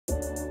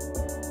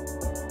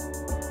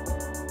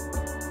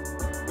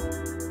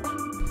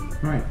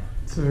Right,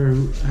 so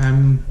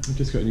I've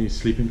just got a new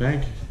sleeping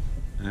bag.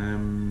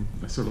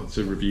 I saw lots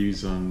of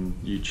reviews on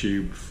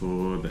YouTube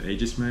for the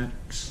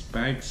AegisMax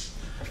bags.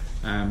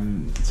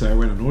 So I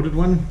went and ordered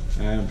one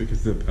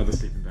because the other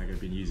sleeping bag I've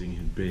been using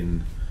had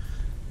been,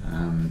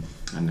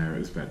 I know it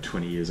was about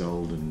 20 years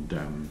old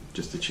and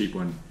just a cheap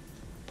one.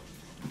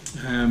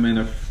 And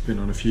I've been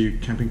on a few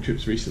camping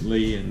trips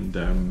recently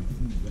and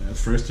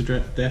froze to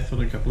death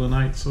on a couple of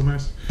nights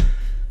almost.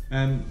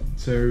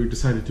 So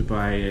decided to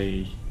buy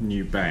a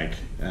new bag.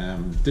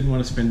 Didn't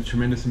want to spend a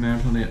tremendous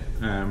amount on it,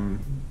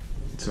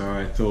 so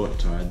I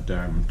thought I'd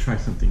try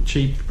something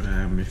cheap.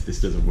 If this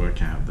doesn't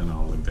work out, then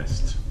I'll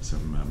invest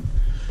some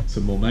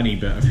more money.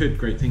 But I've heard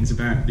great things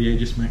about the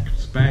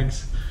AegisMax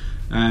bags.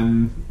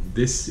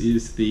 This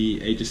is the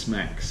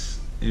AegisMax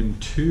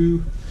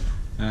M2.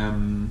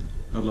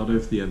 A lot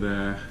of the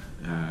other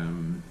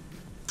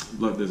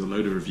there's a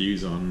load of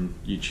reviews on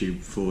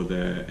YouTube for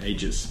the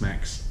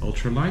AegisMax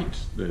Ultralight,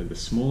 the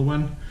small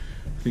one.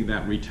 I think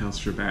that retails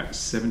for about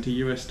 $70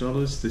 US.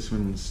 This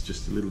one's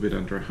just a little bit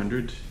under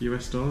 $100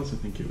 US. I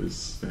think it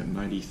was about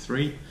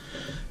 93.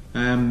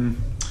 And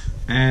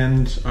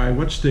I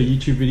watched a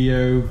YouTube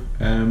video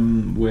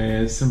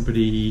where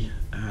somebody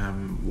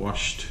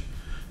washed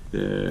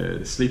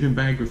the sleeping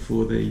bag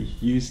before they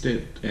used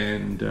it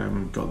and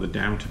got the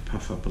down to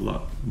puff up a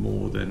lot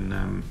more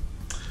than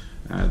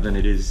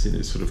it is in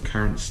its sort of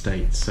current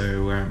state.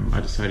 So I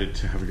decided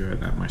to have a go at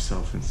that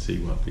myself and see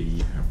what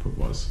the output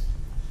was.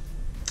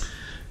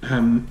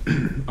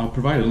 I'll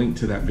provide a link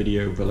to that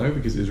video below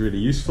because it was really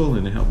useful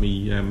and it helped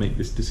me make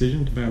this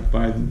decision about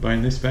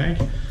buying this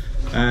bag.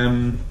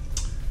 Yeah,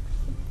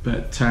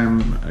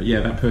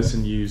 that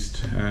person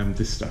used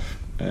this stuff,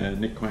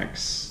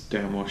 NikWax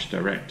Down Wash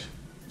Direct.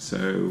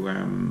 So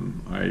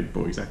I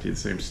bought exactly the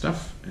same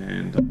stuff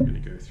and I'm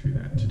going to go through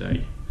that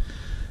today.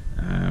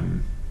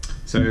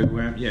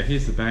 Yeah,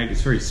 here's the bag.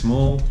 It's very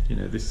small. You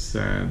know, this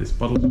bottle is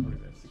probably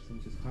about 6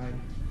 inches high,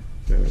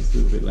 so it's a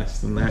little bit less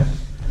than that.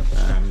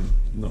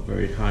 Not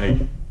very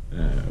high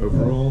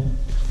overall,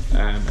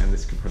 and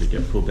this could probably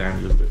get pulled down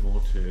a little bit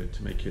more to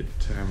make it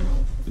a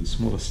bit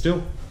smaller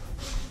still.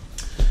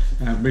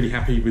 I'm really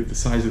happy with the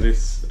size of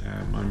this.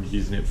 I'm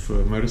using it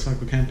for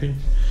motorcycle camping,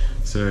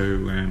 so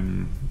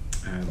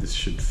this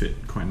should fit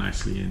quite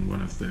nicely in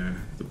one of the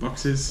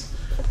boxes.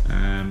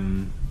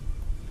 And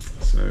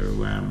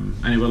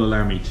it will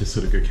allow me to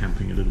sort of go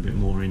camping a little bit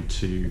more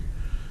into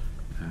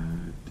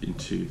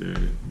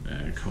the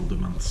colder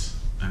months.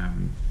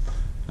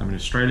 I'm in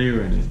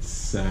Australia and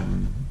it's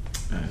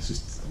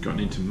just gotten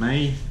into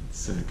May.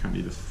 It's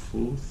currently the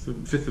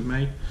 5th of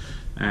May,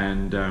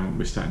 and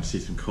we're starting to see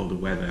some colder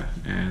weather,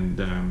 and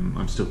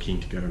I'm still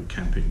keen to go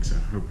camping, so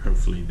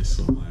hopefully this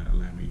will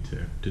allow me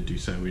to do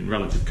so in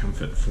relative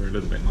comfort for a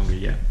little bit longer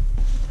yet.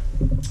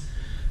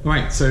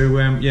 Alright, so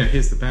yeah,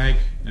 here's the bag.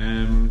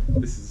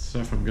 This is the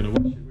stuff I'm going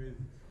to wash it with.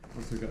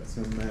 Also got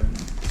some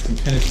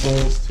tennis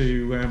balls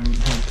to help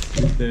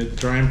with the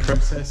drying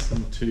process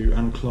and to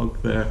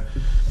unclog the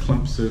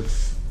clumps of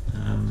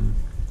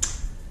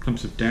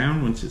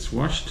down once it's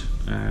washed.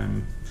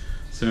 Yeah,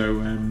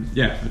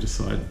 I just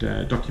thought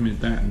I'd document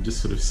that and just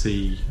sort of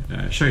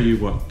show you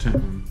what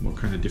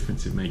kind of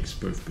difference it makes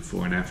both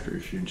before and after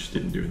if you're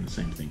interested in doing the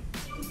same thing.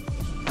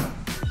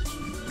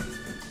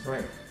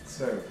 Right,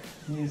 so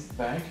here's the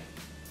bag,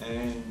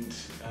 and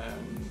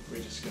we're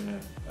just going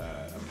to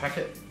unpack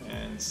it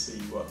and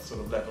see what sort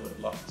of level it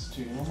lofts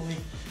to normally,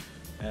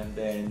 and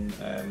then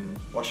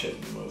wash it,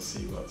 and we'll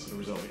see what sort of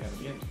result we have at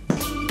the end.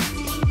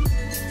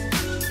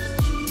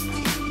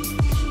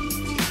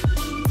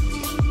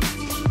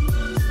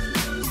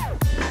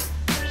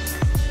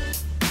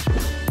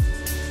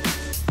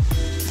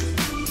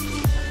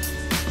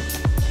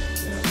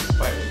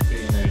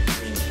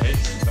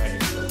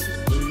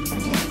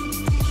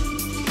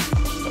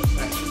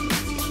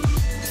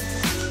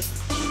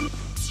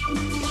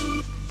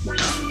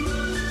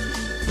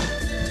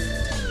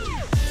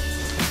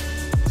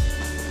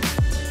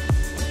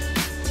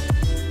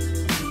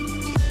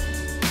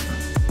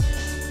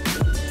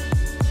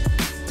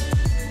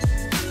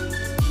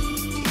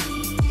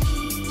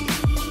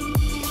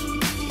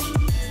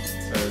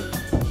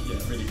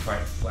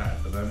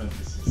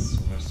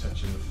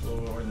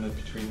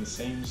 Between the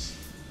seams,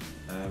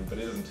 but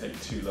it doesn't take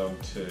too long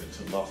to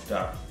loft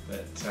up.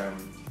 But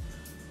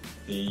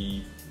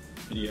the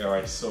video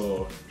I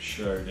saw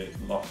showed it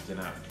lofting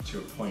up to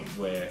a point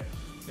where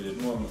it had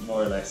more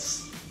or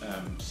less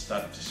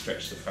started to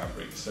stretch the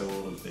fabric, so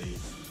all of the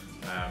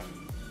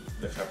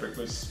fabric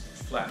was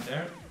flattened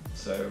out.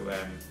 So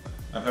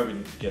I'm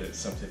hoping to get it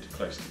something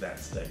close to that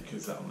state,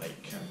 because that'll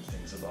make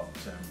things a lot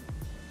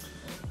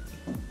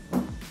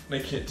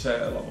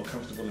more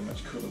comfortable in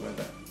much cooler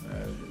weather.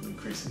 It'll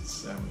increase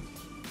its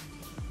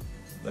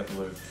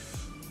level of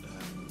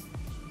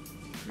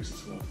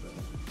warmth.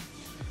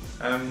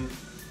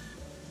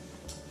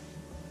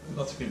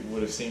 Lots of people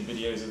would have seen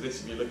videos of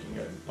this if you're looking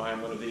at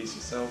buying one of these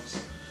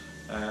yourselves.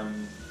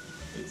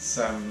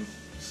 It's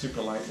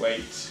super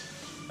lightweight.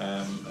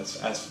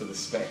 As for the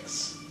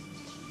specs,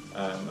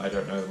 I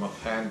don't know them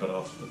offhand, but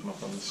I'll put them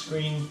up on the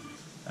screen.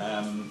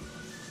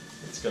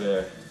 It's got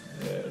a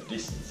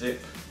decent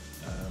zip.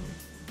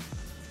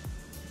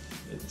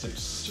 It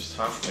zips just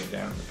halfway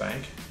down the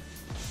bag.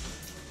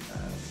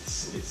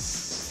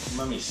 It's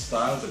mummy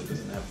style, but it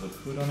doesn't have the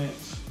hood on it.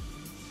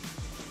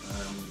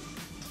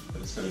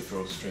 But it's got a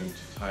drawstring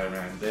to tie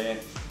around there.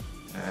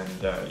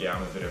 And yeah,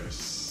 I'm a bit over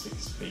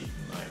 6 feet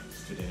and I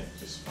fit in it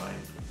just fine.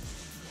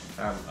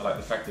 I like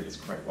the fact that it's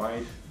quite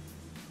wide,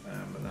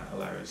 and that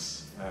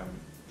allows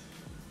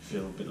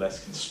feel a bit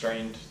less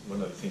constrained. One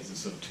of the things that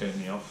sort of turned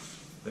me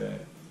off the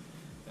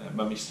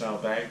mummy style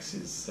bags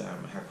is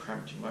how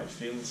cramped you might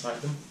feel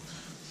inside them.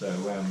 So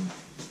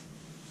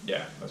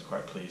yeah, I was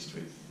quite pleased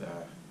with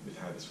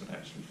how this one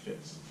actually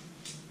fits.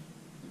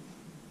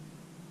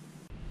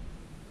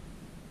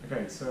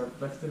 Okay, so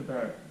I've left it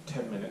about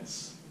 10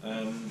 minutes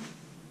and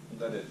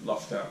let it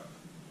loft up.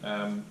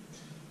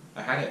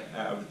 I had it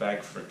out of the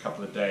bag for a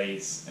couple of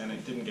days and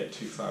it didn't get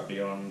too far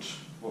beyond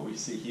what we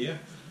see here.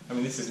 I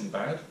mean, this isn't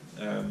bad,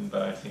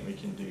 but I think we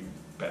can do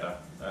better.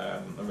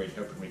 I'm really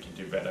hoping we can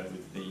do better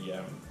with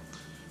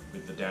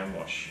the down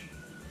wash.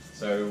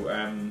 So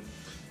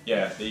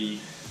yeah, the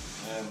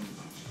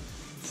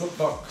foot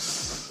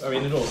box, I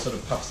mean, it all sort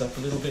of puffs up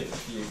a little bit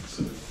if you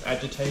sort of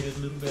agitate it a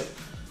little bit.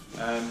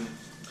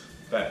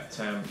 But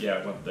yeah,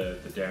 I want the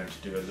down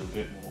to do a little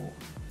bit more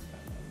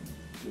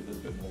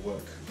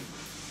work.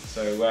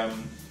 So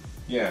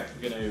yeah,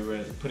 we're going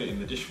to put it in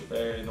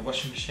the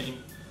washing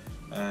machine.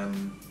 I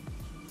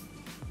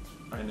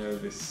know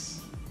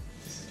this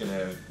is going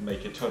to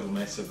make a total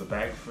mess of the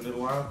bag for a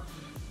little while,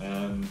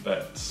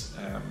 but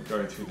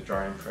going through the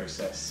drying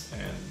process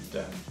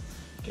and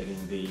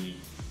getting the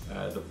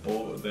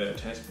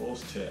tennis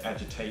balls to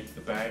agitate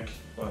the bag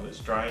while it's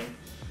drying,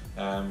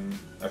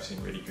 I've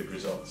seen really good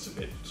results of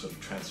it sort of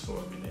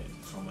transforming it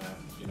from a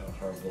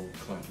horrible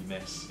clumpy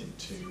mess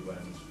into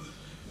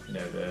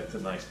the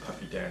nice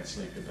puffy down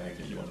sleeping bag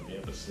that you want to be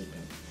able to sleep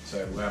in.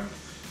 So we're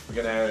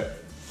going to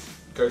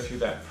go through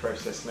that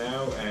process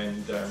now,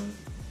 and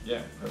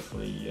yeah,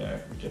 hopefully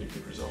we get a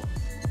good result.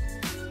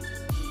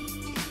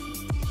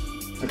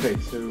 Okay,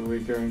 so we're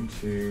going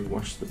to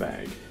wash the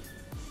bag.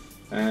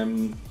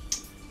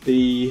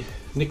 The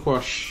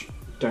NikWax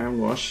Down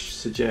Wash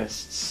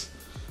suggests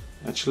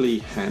actually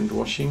hand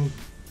washing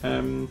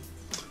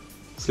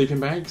sleeping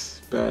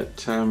bags,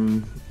 but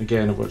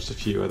again, I've watched a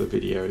few other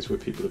videos where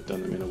people have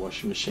done them in a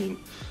washing machine.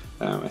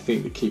 I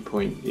think the key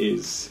point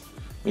is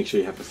make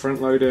sure you have a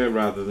front loader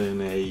rather than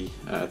a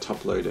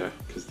top loader,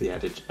 because the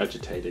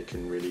agitator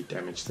can really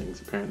damage things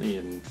apparently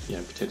and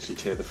potentially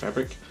tear the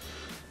fabric.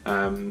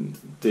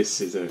 This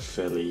is a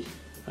fairly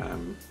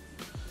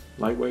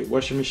lightweight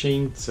washing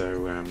machine,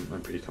 so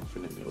I'm pretty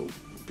confident it'll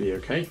be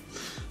okay.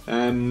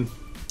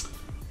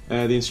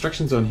 The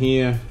instructions on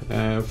here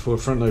for a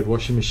front load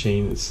washing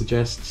machine, it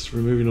suggests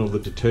removing all the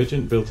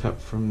detergent built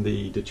up from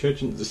the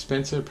detergent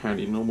dispenser.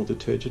 Apparently normal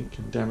detergent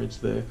can damage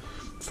the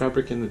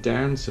fabric in the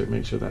down, so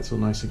make sure that's all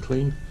nice and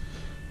clean.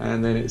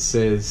 And then it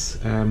says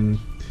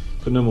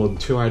put no more than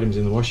 2 items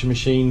in the washing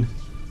machine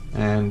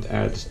and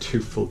add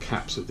 2 full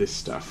caps of this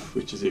stuff,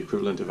 which is the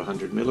equivalent of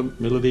 100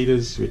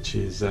 milliliters, which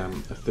is a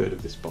third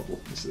of this bottle.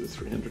 This is a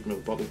 300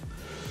 ml bottle.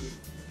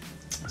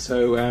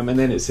 So and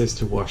then it says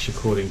to wash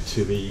according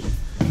to the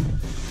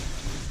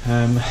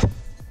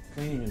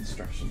cleaning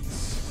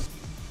instructions.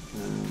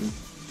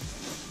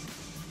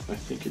 I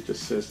think it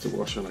just says to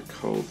wash on a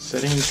cold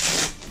setting.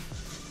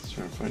 Let's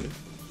try and find it.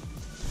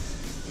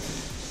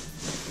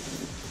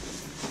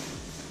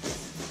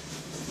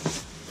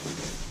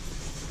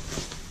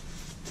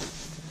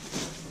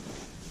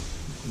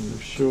 I'm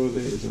sure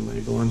there is a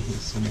label on here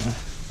somewhere.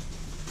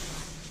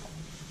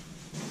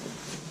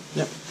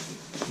 Yep.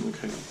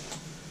 Okay.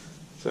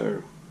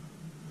 So,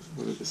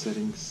 what are the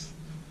settings?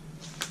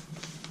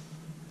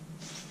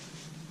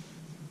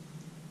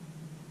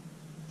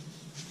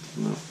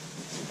 No.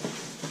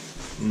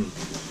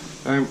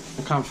 I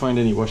can't find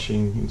any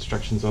washing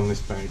instructions on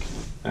this bag.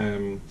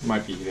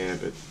 Might be there,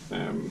 but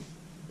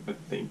I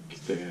think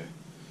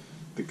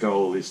the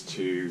goal is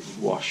to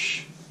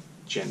wash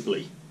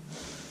gently.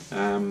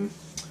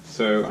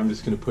 So I'm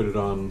just going to put it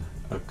on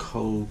a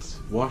cold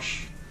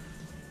wash.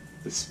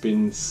 The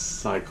spin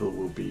cycle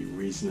will be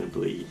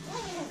reasonably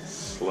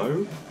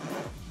slow,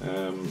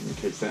 in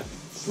case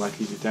that's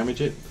likely to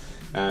damage it.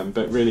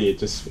 But really it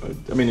just,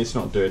 I mean, it's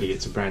not dirty,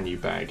 it's a brand new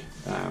bag.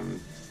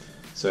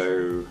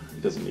 So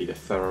it doesn't need a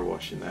thorough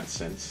wash in that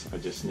sense. I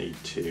just need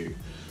to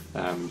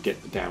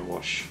get the down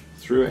wash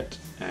through it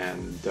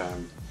and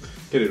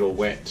get it all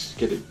wet,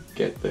 get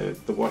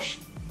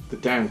the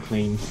down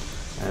clean,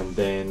 and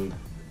then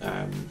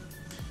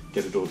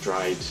get it all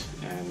dried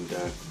and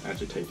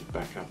agitated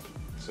back up.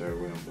 So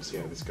we'll see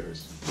how this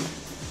goes.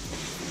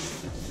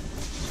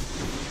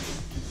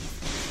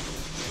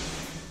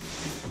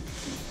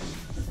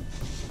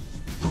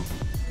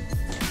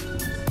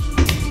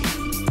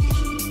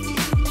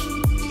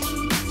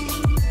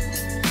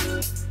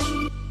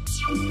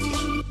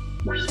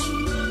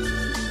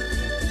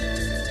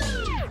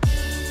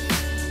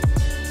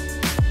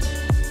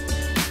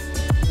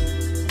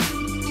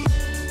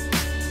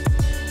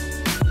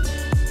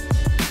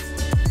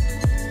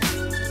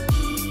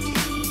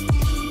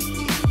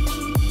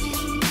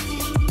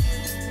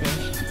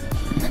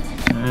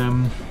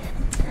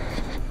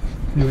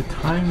 There were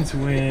times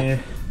where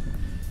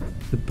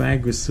the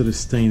bag was sort of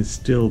staying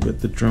still,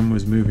 but the drum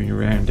was moving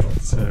around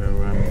it, so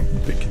I'm a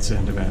bit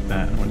concerned about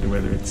that. I wonder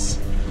whether it's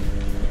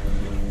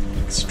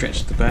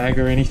stretched the bag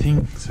or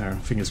anything, so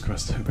fingers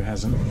crossed, hope it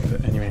hasn't.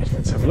 But anyway,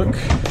 let's have a look.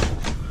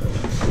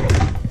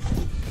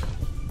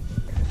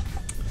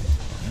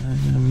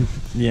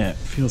 Yeah, it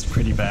feels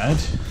pretty bad.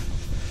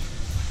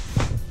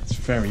 It's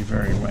very,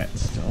 very wet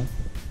still.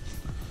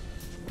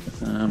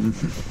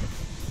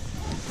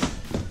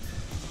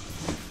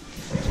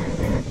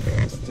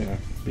 Just a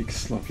big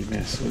sloppy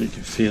mess. All you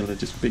can feel are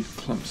just big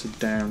clumps of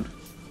down.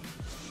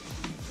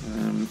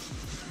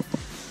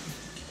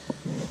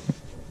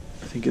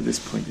 I think at this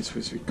point you're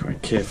supposed to be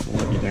quite careful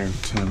that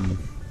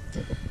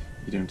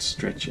you don't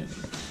stretch it.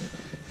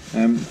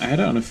 I had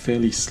it on a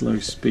fairly slow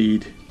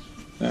speed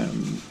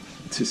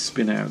to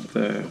spin out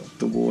the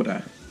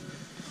water,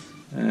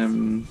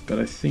 but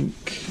I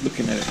think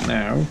looking at it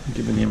now,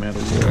 given the amount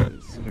of water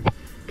that's sort of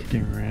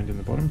kicking around in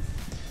the bottom,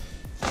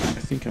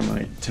 I think I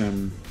might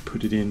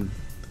put it in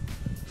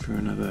for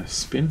another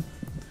spin.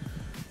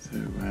 So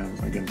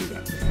I'm going to do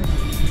that.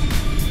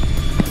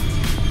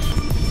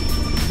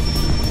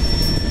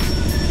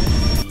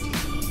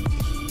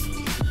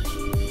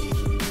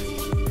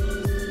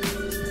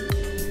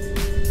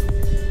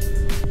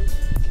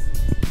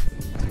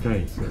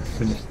 Okay, so let's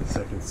finish the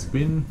second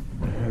spin.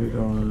 I had it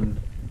on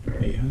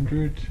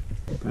 800.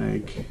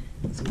 Bag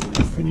is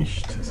already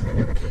finished. Let's have a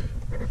look.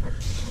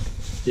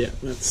 Yeah,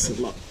 that's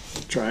a lot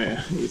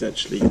drier. It was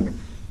actually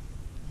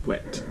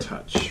wet to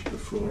touch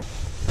before.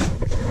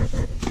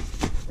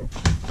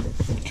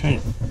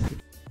 Okay.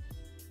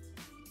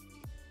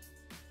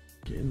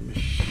 Getting the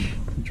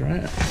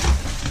dryer.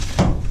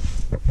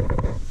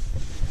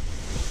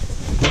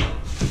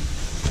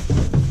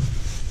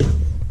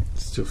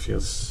 Still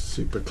feels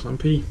super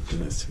clumpy, but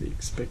that's to be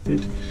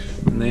expected.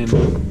 And then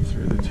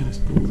throw the tennis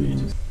ball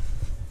in.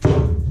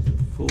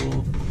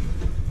 Full.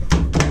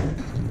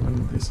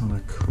 Run this on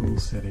a cool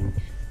setting.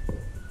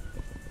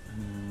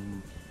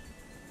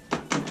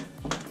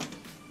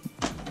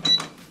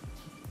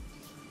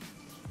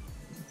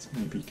 Let's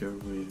maybe go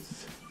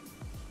with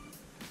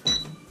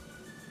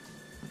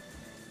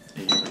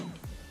A-ring.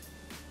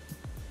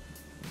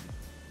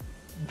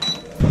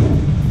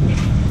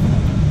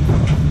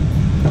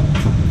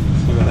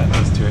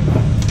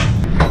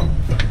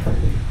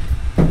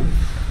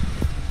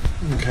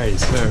 Okay,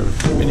 so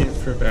I've been in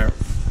for about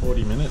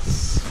 40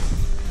 minutes.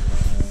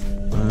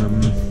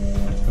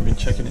 I've been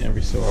checking it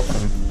every so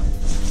often.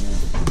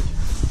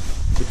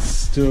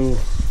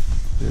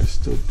 There's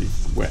still big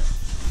wet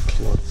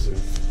clods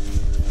of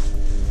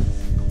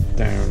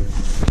down.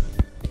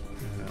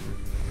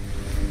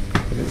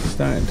 But it's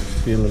starting to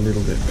feel a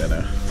little bit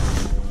better.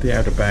 The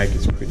outer bag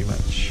is pretty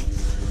much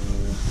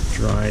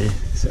dry,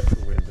 except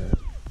for where the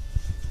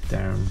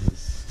down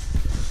is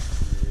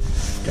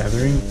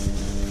gathering.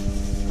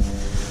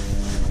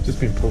 Just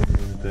been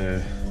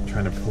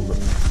trying to pull the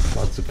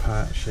clods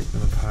apart, shake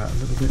them apart a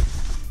little bit.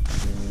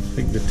 I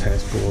think the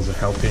tennis balls are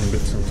helping, but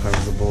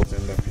sometimes the balls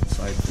end up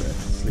inside the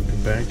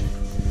sleeping bag.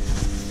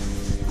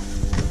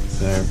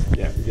 So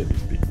yeah, we get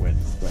these big wet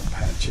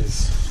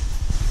patches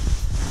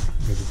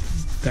where the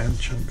down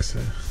chunks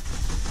are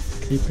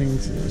keeping.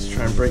 So let's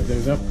try and break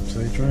those up so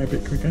they dry a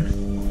bit quicker.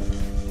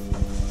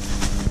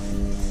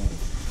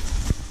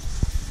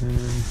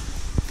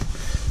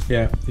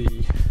 Yeah,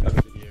 the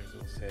other videos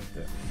all said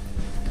that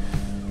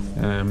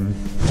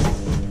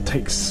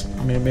takes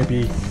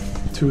maybe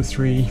 2 or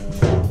 3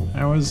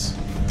 hours,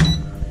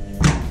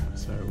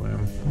 so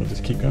we'll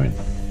just keep going.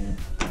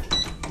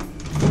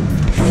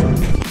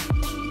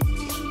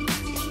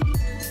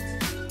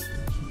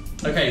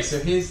 Okay, so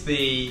here's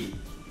the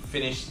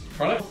finished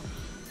product.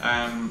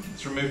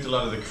 It's removed a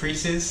lot of the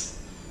creases.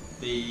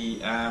 The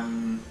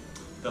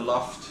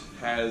loft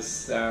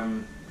has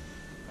I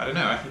don't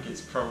know, I think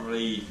it's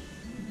probably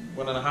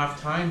 1.5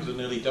 times or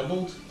nearly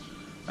doubled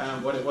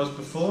what it was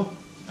before,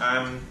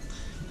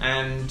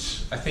 and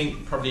I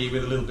think probably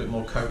with a little bit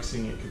more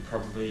coaxing it could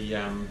probably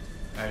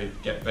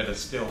get better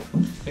still.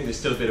 I think there's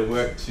still a bit of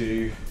work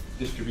to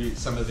distribute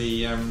some of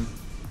the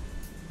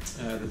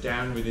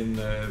down within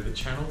the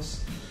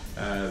channels.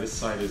 This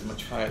side is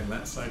much higher than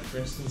that side, for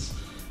instance,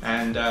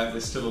 and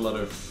there's still a lot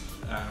of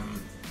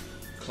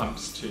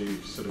clumps to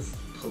sort of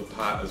pull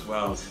apart as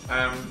well.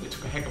 It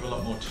took a heck of a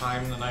lot more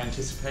time than I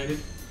anticipated.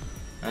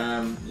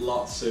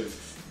 Lots of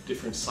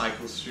different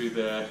cycles through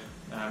the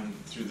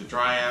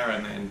dryer,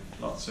 and then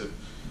lots of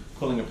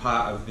pulling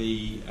apart of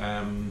the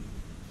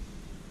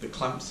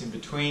clumps in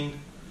between.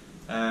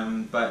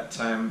 But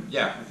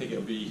yeah, I think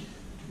will be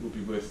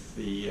worth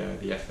the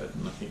effort,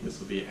 and I think this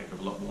will be a heck of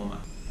a lot warmer.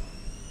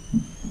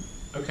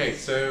 Okay,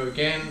 so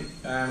again,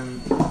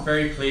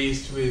 very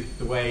pleased with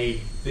the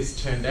way this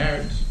turned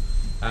out.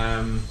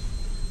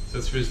 So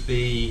this was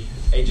the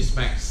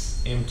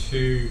AegisMax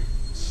M2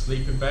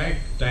 sleeping bag,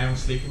 down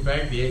sleeping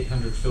bag, the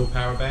 800 fill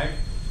power bag,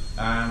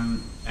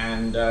 and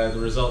the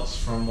results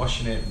from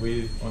washing it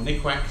with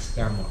NikWax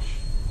Down Wash.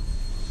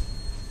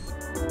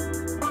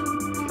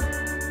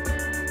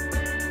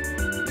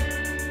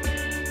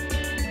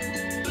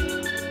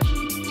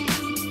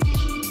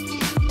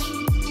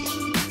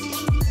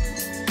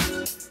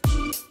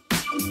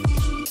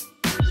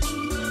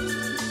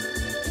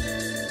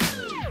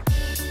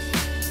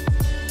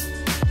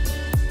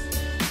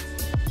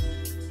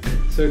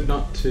 episode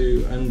not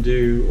to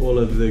undo all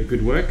of the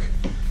good work.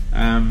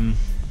 I'm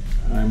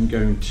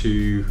going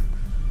to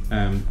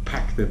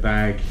pack the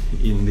bag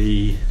in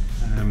the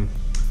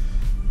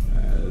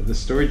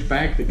storage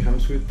bag that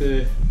comes with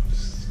the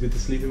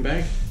sleeping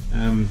bag.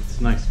 It's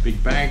a nice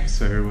big bag,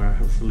 so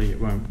hopefully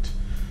it won't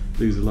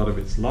lose a lot of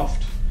its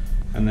loft.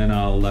 And then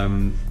I'll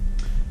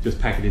just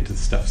pack it into the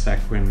stuff sack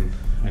when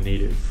I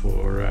need it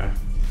for a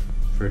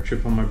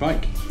trip on my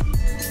bike.